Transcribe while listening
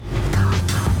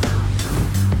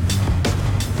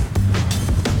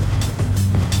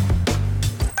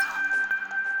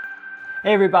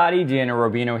Hey everybody, Deanna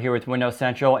Robino here with Windows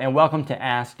Central, and welcome to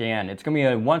Ask Dan. It's going to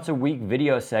be a once-a-week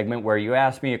video segment where you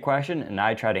ask me a question and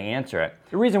I try to answer it.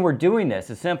 The reason we're doing this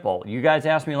is simple. You guys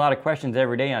ask me a lot of questions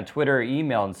every day on Twitter,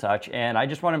 email, and such, and I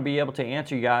just want to be able to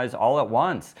answer you guys all at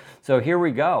once. So here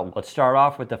we go. Let's start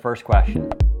off with the first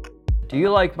question. Do you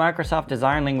like Microsoft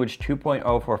Design Language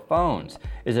 2.0 for phones?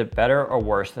 Is it better or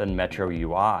worse than Metro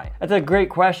UI? That's a great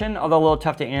question, although a little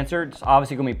tough to answer. It's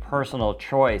obviously going to be personal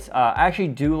choice. I actually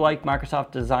do like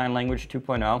Microsoft Design Language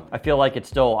 2.0. I feel like it's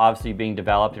still obviously being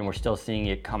developed and we're still seeing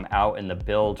it come out in the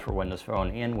build for Windows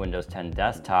Phone and Windows 10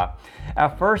 Desktop.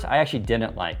 At first, I actually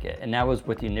didn't like it, and that was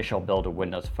with the initial build of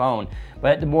Windows Phone.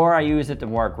 But the more I use it, the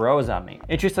more it grows on me.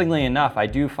 Interestingly enough, I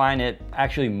do find it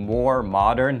actually more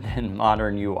modern than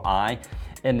modern UI,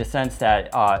 in the sense that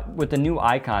with the new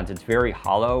icons, it's very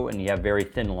hollow and you have very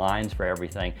thin lines for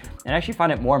everything. And I actually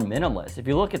find it more minimalist. If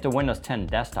you look at the Windows 10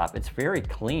 Desktop, it's very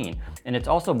clean and it's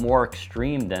also more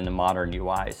extreme than the modern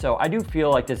UI. So I do feel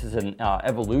like this is an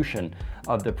evolution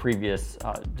of the previous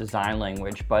design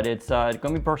language, but it's going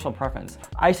to be personal preference.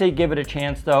 I say give it a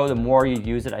chance though. The more you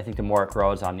use it, I think the more it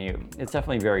grows on you. It's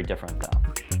definitely very different though.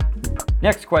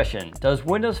 Next question, does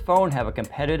Windows Phone have a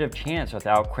competitive chance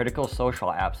without critical social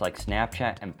apps like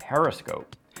Snapchat and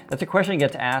Periscope? That's a question that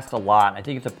gets asked a lot. I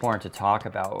think it's important to talk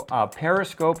about.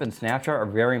 Periscope and Snapchat are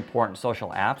very important social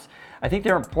apps. I think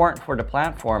they're important for the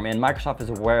platform, and Microsoft is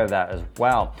aware of that as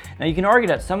well. Now you can argue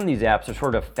that some of these apps are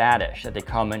sort of faddish, that they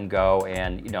come and go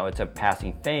and it's a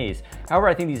passing phase. However,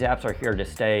 I think these apps are here to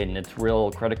stay, and it's real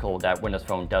critical that Windows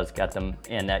Phone does get them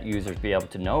and that users be able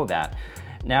to know that.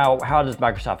 Now, how does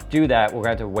Microsoft do that? We're going to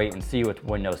have to wait and see with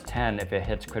Windows 10 if it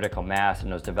hits critical mass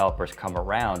and those developers come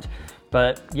around.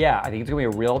 But yeah, I think it's going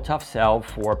to be a real tough sell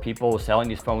for people selling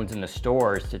these phones in the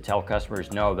stores to tell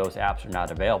customers, no, those apps are not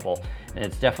available. And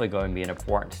it's definitely going to be an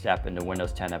important step in the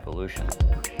Windows 10 evolution.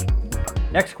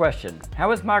 Next question, how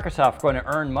is Microsoft going to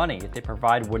earn money if they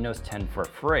provide Windows 10 for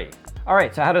free? All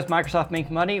right, so how does Microsoft make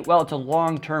money? Well, it's a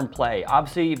long-term play.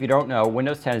 Obviously, if you don't know,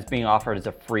 Windows 10 is being offered as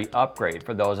a free upgrade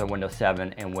for those on Windows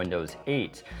 7 and Windows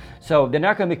 8. So they're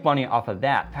not going to make money off of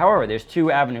that. However, there's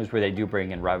two avenues where they do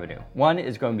bring in revenue. One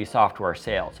is going to be software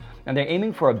sales. And they're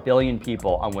aiming for 1 billion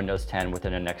people on Windows 10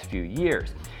 within the next few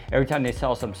years. Every time they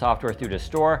sell some software through the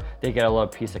store, they get a little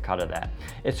piece of cut of that.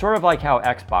 It's sort of like how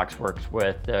Xbox works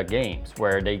with games,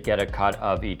 where they get a cut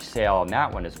of each sale on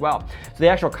that one as well. So the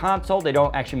actual console, they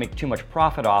don't actually make too much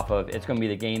profit off of. It's going to be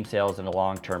the game sales and the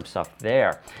long-term stuff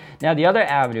there. Now, the other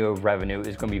avenue of revenue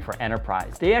is going to be for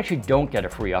enterprise. They actually don't get a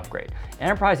free upgrade.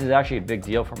 Enterprise is actually a big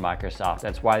deal for Microsoft.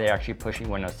 That's why they're actually pushing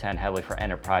Windows 10 heavily for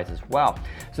enterprise as well.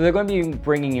 So they're going to be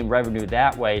bringing in revenue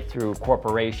that way through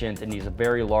corporations and these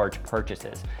very large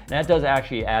purchases. And that does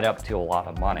actually add up to a lot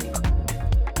of money.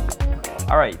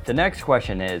 All right, the next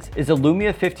question is the Lumia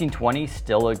 1520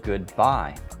 still a good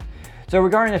buy? So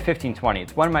regarding the 1520,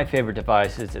 it's one of my favorite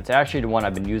devices. It's actually the one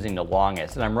I've been using the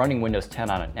longest, and I'm running Windows 10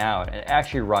 on it now, and it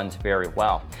actually runs very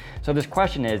well. So this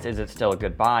question is it still a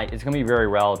good buy? It's going to be very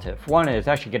relative. One, it's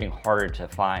actually getting harder to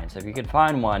find. So if you can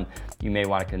find one, you may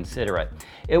want to consider it.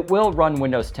 It will run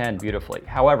Windows 10 beautifully.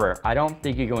 However, I don't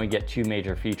think you're going to get two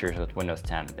major features with Windows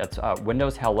 10. That's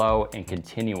Windows Hello and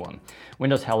Continuum.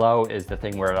 Windows Hello is the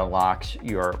thing where it unlocks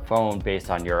your phone based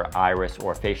on your iris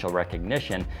or facial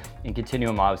recognition. And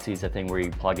Continuum obviously is the thing where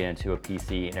you plug it into a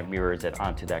PC and it mirrors it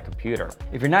onto that computer.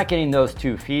 If you're not getting those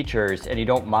two features and you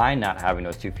don't mind not having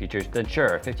those two features, then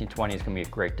sure, 1520 is going to be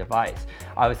a great device.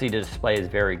 Obviously the display is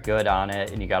very good on it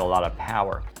and you got a lot of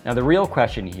power. Now the real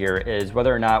question here is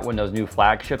whether or not when those new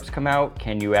flagships come out,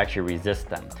 can you actually resist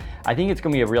them? I think it's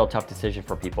going to be a real tough decision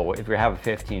for people if you have a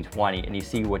 1520 and you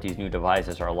see what these new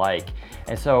devices are like.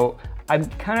 And so I'm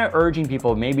kind of urging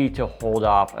people maybe to hold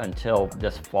off until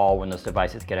this fall when those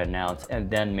devices get announced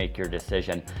and then make your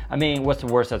decision. I mean, what's the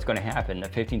worst that's going to happen? The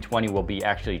 1520 will be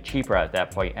actually cheaper at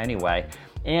that point anyway,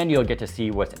 and you'll get to see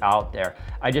what's out there.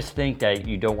 I just think that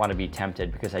you don't want to be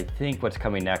tempted because I think what's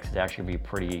coming next is actually going to be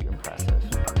pretty impressive.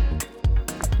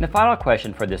 And the final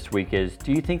question for this week is,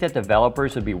 do you think that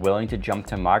developers would be willing to jump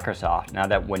to Microsoft now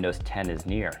that Windows 10 is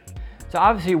near? So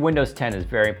obviously Windows 10 is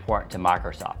very important to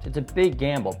Microsoft. It's a big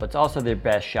gamble, but it's also their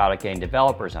best shot at getting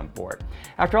developers on board.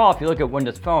 After all, if you look at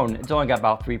Windows Phone, it's only got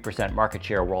about 3% market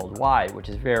share worldwide, which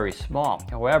is very small.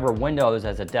 However, Windows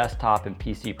as a desktop and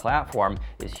PC platform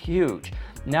is huge.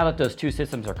 Now that those two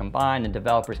systems are combined and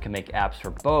developers can make apps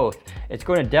for both, it's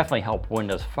going to definitely help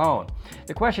Windows Phone.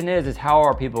 The question is how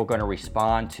are people going to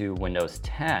respond to Windows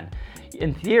 10?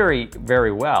 In theory,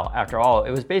 very well. After all,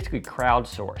 it was basically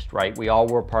crowdsourced, right? We all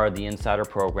were part of the insider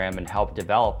program and helped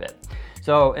develop it.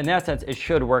 So in that sense, it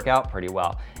should work out pretty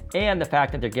well. And the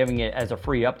fact that they're giving it as a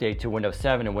free update to Windows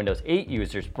 7 and Windows 8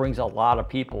 users brings a lot of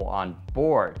people on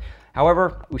board.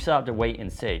 However, we still have to wait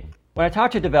and see. When I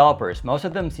talk to developers, most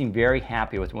of them seem very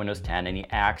happy with Windows 10 and the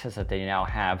access that they now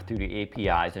have through the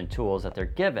APIs and tools that they're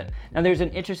given. Now there's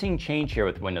an interesting change here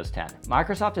with Windows 10.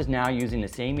 Microsoft is now using the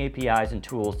same APIs and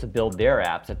tools to build their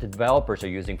apps that the developers are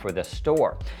using for the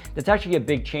store. That's actually a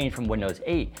big change from Windows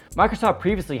 8. Microsoft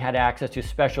previously had access to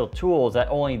special tools that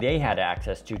only they had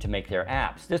access to make their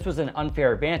apps. This was an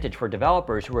unfair advantage for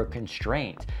developers who were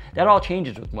constrained. That all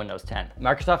changes with Windows 10.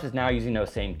 Microsoft is now using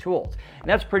those same tools. And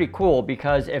that's pretty cool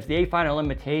because if they find a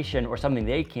limitation or something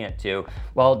they can't do,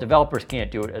 well, developers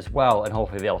can't do it as well, and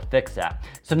hopefully they'll fix that.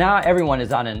 So now everyone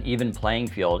is on an even playing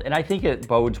field, and I think it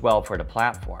bodes well for the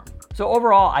platform. So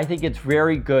overall, I think it's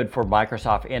very good for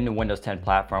Microsoft and the Windows 10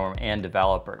 platform and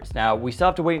developers. Now, we still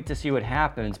have to wait to see what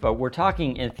happens, but we're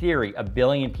talking, in theory, 1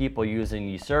 billion people using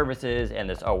these services and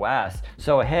this OS.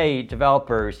 So hey,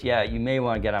 developers, yeah, you may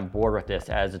want to get on board with this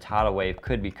as a tidal wave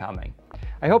could be coming.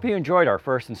 I hope you enjoyed our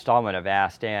first installment of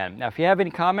Ask Dan. Now, if you have any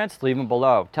comments, leave them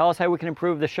below. Tell us how we can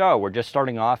improve the show. We're just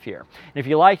starting off here. And if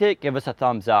you liked it, give us a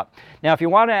thumbs up. Now, if you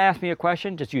want to ask me a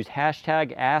question, just use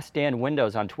hashtag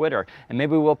AskDanWindows on Twitter, and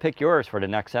maybe we'll pick yours for the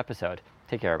next episode.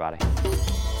 Take care, everybody.